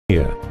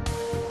here.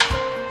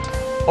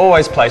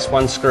 Always place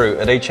one screw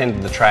at each end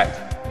of the track,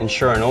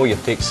 ensuring all your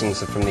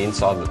fixings are from the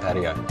inside of the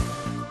patio.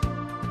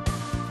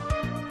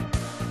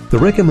 The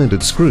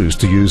recommended screws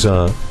to use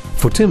are: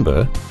 for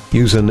timber,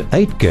 use an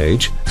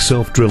 8-gauge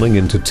self-drilling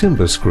into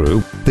timber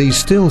screw. These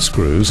steel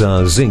screws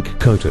are zinc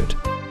coated.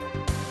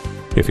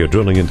 If you're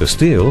drilling into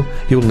steel,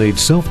 you'll need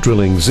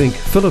self-drilling zinc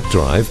Phillip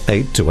drive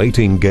 8 to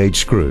 18 gauge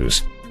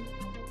screws.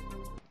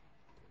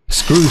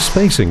 Screw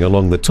spacing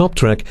along the top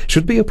track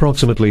should be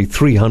approximately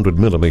 300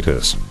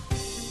 millimeters.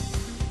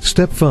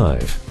 Step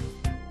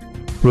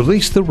 5.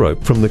 Release the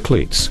rope from the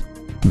cleats.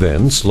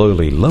 Then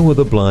slowly lower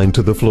the blind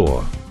to the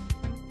floor.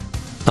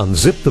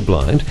 Unzip the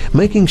blind,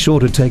 making sure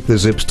to take the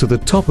zips to the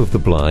top of the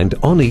blind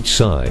on each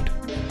side.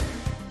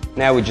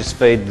 Now we just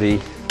feed the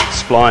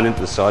spline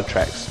into the side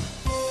tracks.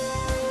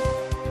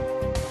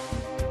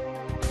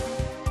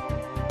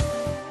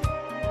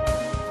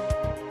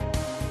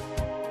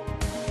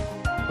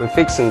 When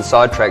fixing the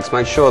side tracks,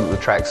 make sure that the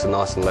tracks are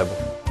nice and level.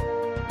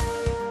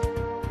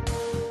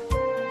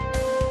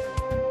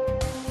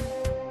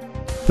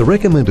 The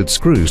recommended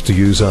screws to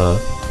use are: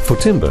 for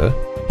timber,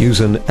 use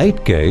an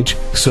 8-gauge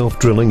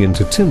self-drilling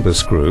into timber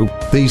screw.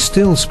 These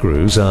steel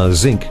screws are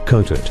zinc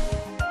coated.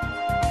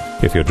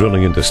 If you're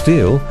drilling into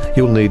steel,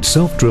 you'll need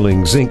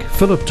self-drilling zinc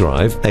Phillip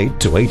drive 8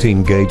 to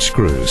 18 gauge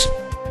screws.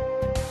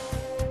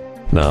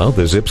 Now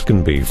the zips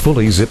can be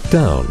fully zipped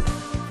down.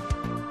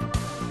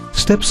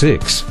 Step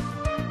 6.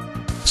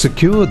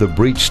 Secure the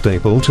breech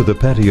staple to the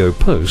patio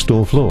post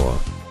or floor.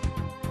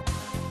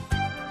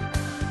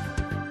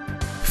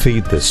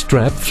 Feed the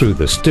strap through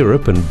the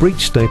stirrup and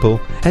breech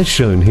staple as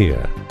shown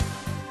here.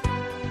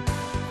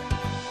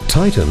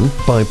 Tighten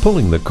by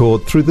pulling the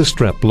cord through the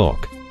strap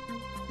lock.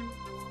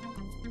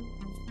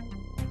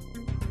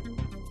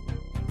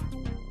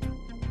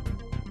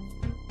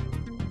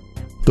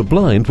 The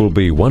blind will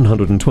be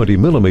 120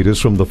 millimeters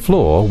from the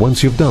floor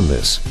once you've done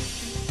this.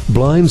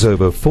 Blinds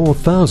over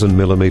 4,000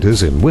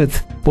 millimeters in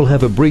width will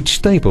have a breech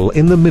staple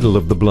in the middle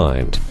of the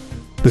blind.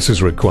 This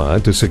is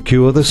required to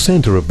secure the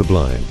center of the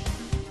blind.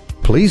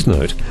 Please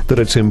note that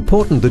it's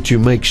important that you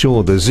make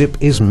sure the zip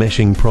is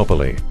meshing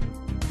properly.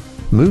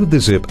 Move the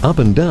zip up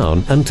and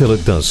down until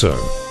it does so.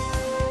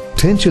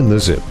 Tension the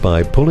zip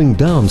by pulling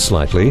down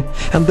slightly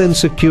and then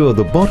secure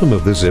the bottom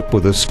of the zip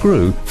with a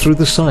screw through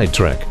the side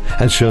track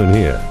as shown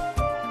here.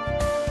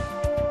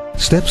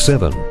 Step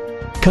 7.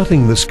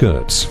 Cutting the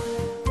skirts.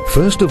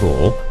 First of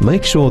all,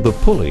 make sure the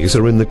pulleys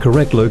are in the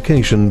correct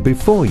location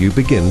before you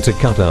begin to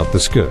cut out the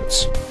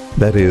skirts.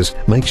 That is,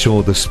 make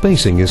sure the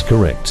spacing is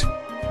correct.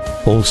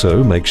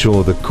 Also, make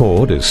sure the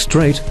cord is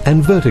straight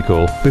and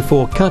vertical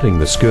before cutting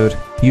the skirt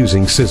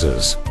using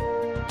scissors.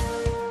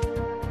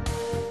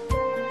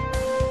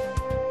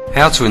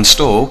 How to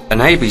install an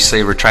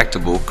ABC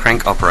retractable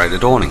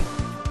crank-operated awning.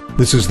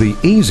 This is the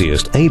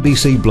easiest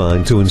ABC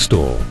blind to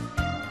install.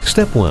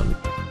 Step 1.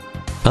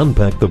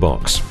 Unpack the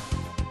box.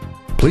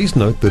 Please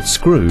note that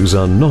screws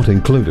are not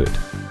included.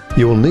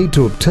 You will need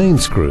to obtain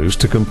screws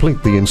to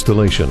complete the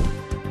installation.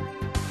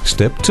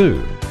 Step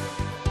 2.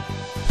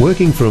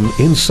 Working from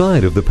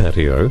inside of the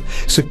patio,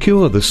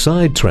 secure the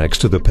side tracks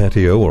to the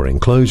patio or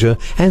enclosure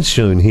as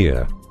shown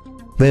here.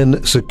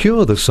 Then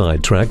secure the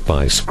side track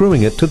by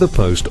screwing it to the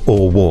post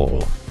or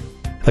wall.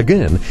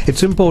 Again,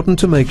 it's important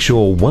to make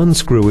sure one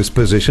screw is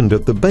positioned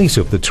at the base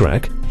of the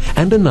track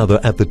and another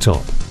at the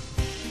top.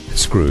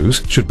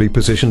 Screws should be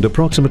positioned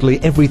approximately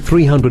every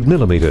 300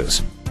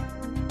 millimeters.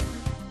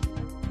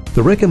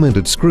 The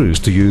recommended screws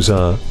to use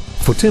are: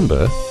 for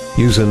timber,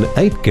 use an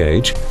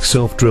 8-gauge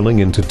self-drilling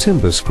into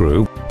timber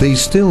screw.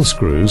 These steel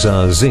screws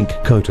are zinc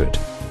coated.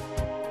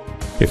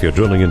 If you're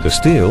drilling into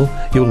steel,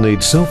 you'll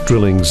need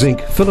self-drilling zinc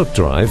Phillip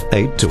drive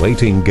 8 to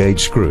 18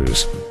 gauge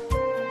screws.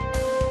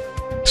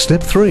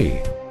 Step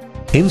 3.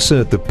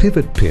 Insert the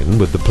pivot pin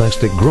with the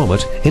plastic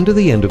grommet into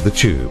the end of the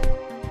tube.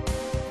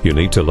 You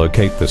need to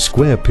locate the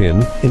square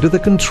pin into the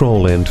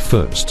control end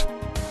first.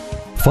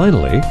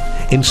 Finally,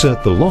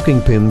 insert the locking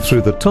pin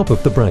through the top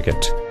of the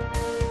bracket.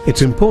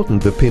 It's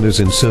important the pin is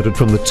inserted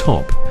from the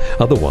top,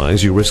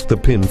 otherwise you risk the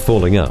pin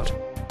falling out.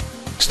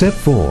 Step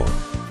 4.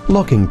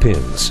 Locking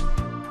pins.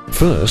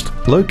 First,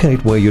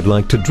 locate where you'd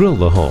like to drill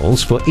the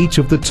holes for each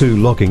of the 2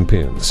 locking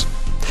pins.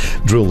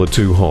 Drill the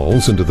 2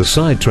 holes into the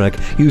side track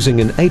using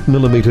an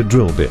 8mm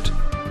drill bit.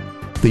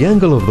 The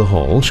angle of the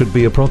hole should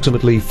be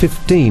approximately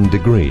 15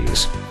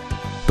 degrees.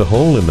 The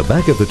hole in the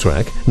back of the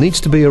track needs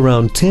to be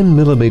around 10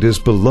 millimeters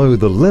below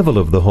the level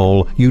of the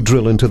hole you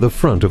drill into the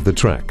front of the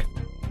track.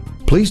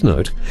 Please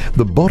note,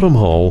 the bottom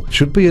hole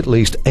should be at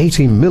least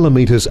 80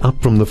 millimeters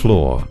up from the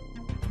floor.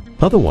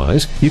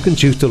 Otherwise, you can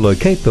choose to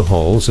locate the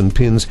holes and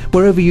pins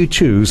wherever you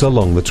choose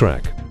along the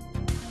track.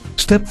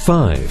 Step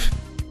 5.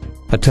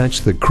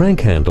 Attach the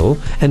crank handle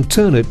and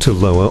turn it to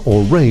lower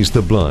or raise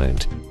the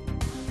blind.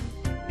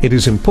 It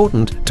is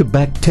important to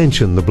back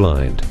tension the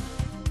blind.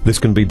 This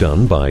can be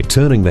done by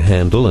turning the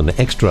handle an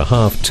extra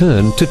half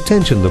turn to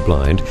tension the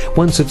blind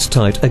once it's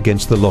tight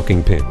against the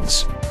locking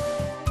pins.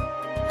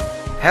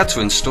 How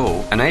to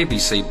install an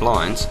ABC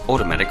Blinds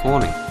automatic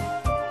awning.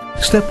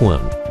 Step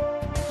 1.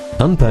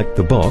 Unpack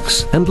the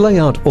box and lay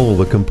out all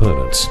the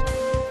components.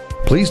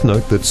 Please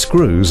note that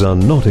screws are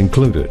not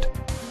included.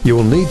 You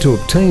will need to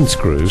obtain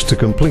screws to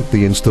complete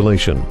the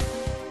installation.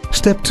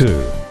 Step 2.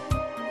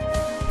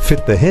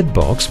 Fit the head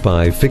box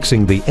by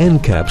fixing the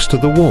end caps to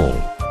the wall.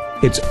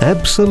 It's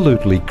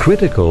absolutely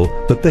critical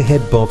that the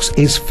head box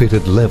is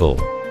fitted level.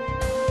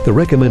 The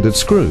recommended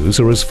screws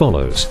are as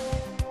follows.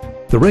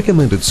 The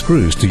recommended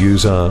screws to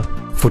use are: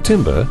 for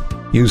timber,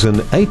 use an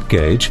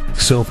 8-gauge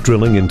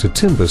self-drilling into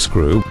timber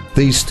screw.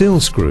 These steel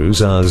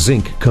screws are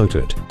zinc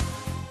coated.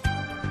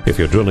 If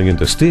you're drilling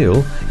into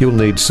steel, you'll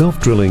need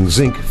self-drilling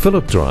zinc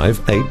Phillip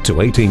drive 8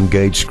 to 18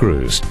 gauge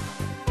screws.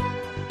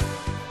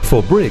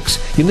 For bricks,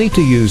 you need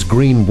to use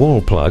green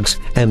wall plugs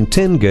and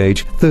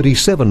 10-gauge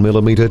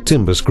 37mm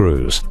timber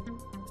screws.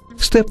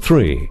 Step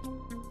 3.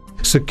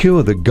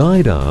 Secure the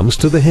guide arms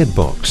to the head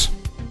box.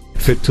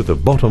 Fit to the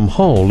bottom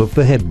hole of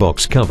the head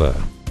box cover.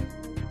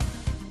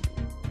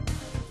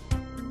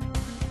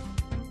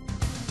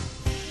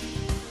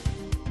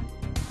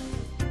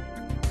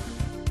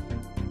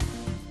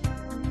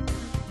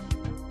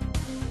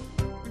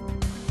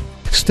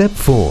 Step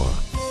 4.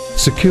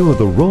 Secure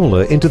the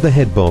roller into the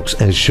head box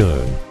as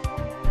shown.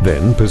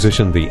 Then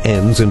position the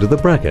ends into the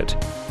bracket.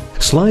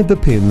 Slide the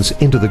pins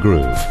into the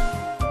groove.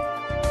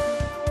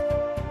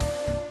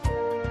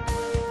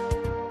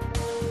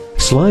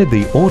 Slide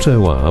the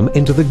auto arm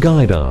into the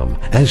guide arm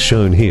as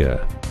shown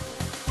here.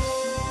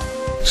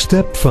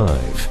 Step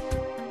 5.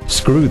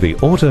 Screw the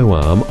auto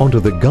arm onto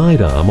the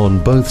guide arm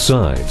on both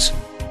sides.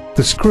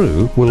 The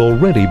screw will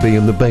already be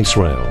in the base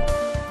rail.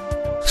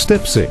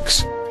 Step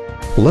 6.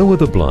 Lower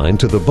the blind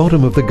to the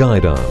bottom of the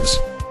guide arms.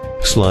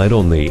 Slide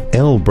on the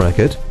L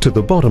bracket to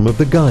the bottom of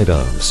the guide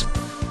arms.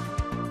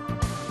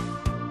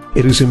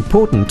 It is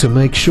important to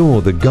make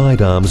sure the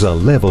guide arms are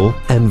level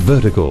and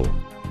vertical.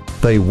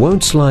 They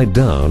won't slide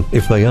down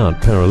if they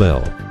aren't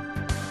parallel.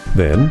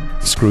 Then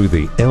screw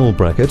the L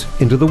bracket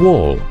into the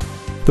wall.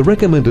 The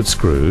recommended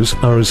screws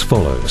are as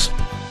follows.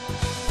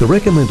 The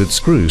recommended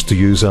screws to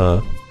use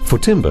are: for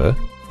timber,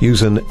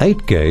 use an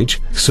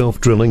 8-gauge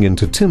self-drilling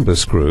into timber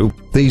screw.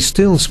 These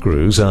steel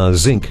screws are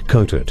zinc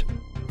coated.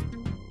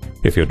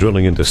 If you're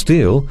drilling into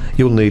steel,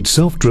 you'll need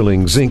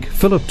self-drilling zinc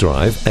Phillip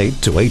drive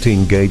 8 to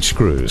 18 gauge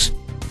screws.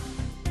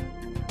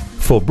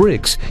 For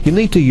bricks, you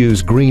need to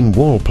use green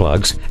wall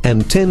plugs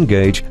and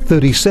 10-gauge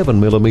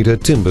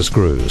 37mm timber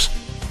screws.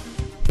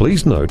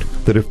 Please note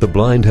that if the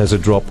blind has a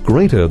drop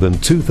greater than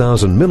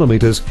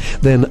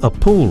 2000mm, then a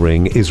pull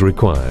ring is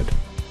required.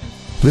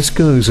 This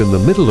goes in the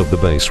middle of the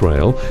base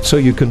rail, so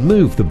you can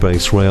move the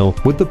base rail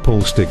with the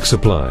pull stick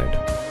supplied.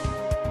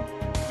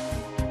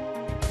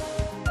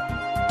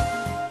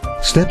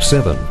 Step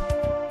 7.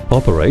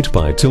 Operate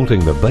by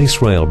tilting the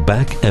base rail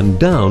back and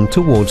down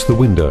towards the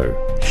window.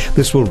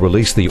 This will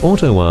release the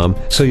auto arm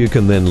so you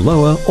can then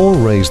lower or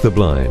raise the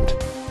blind.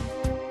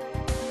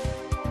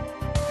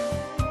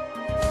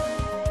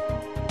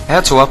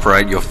 How to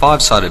operate your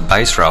 5-sided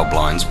base rail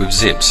blinds with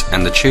zips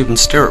and the tube and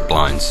stirrup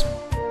blinds.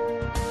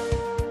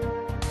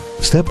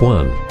 Step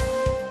 1.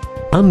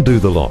 Undo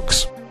the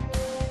locks.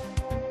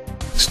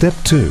 Step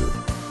 2.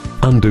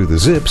 Undo the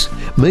zips,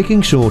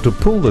 making sure to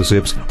pull the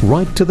zips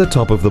right to the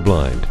top of the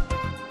blind.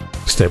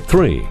 Step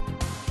 3.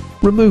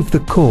 Remove the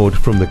cord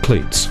from the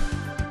cleats.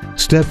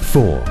 Step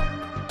 4.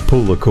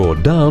 Pull the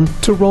cord down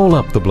to roll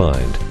up the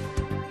blind.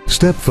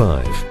 Step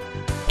 5.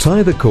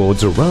 Tie the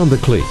cords around the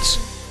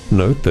cleats.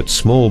 Note that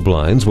small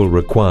blinds will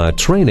require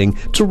training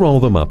to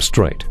roll them up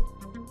straight.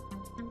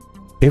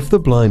 If the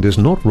blind is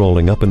not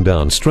rolling up and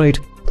down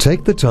straight,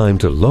 take the time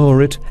to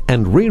lower it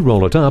and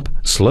re-roll it up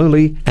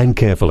slowly and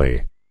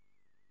carefully.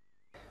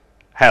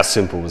 How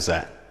simple was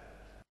that?